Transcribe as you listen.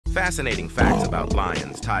Fascinating facts about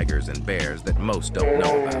lions, tigers, and bears that most don't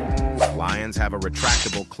know about. Lions have a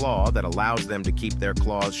retractable claw that allows them to keep their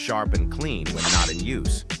claws sharp and clean when not in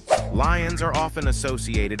use. Lions are often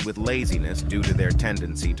associated with laziness due to their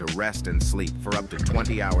tendency to rest and sleep for up to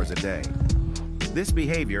 20 hours a day. This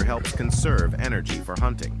behavior helps conserve energy for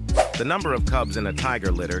hunting. The number of cubs in a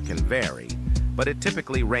tiger litter can vary, but it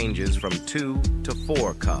typically ranges from 2 to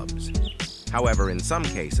 4 cubs. However, in some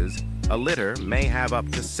cases, a litter may have up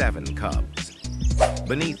to 7 cubs.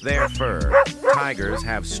 Beneath their fur, tigers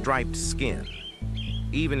have striped skin.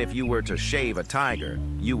 Even if you were to shave a tiger,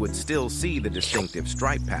 you would still see the distinctive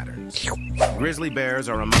stripe patterns. Grizzly bears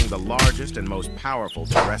are among the largest and most powerful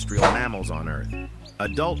terrestrial mammals on Earth.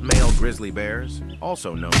 Adult male grizzly bears,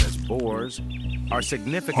 also known as boars, are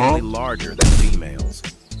significantly larger than females.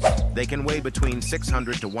 They can weigh between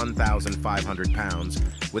 600 to 1,500 pounds,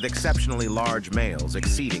 with exceptionally large males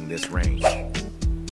exceeding this range.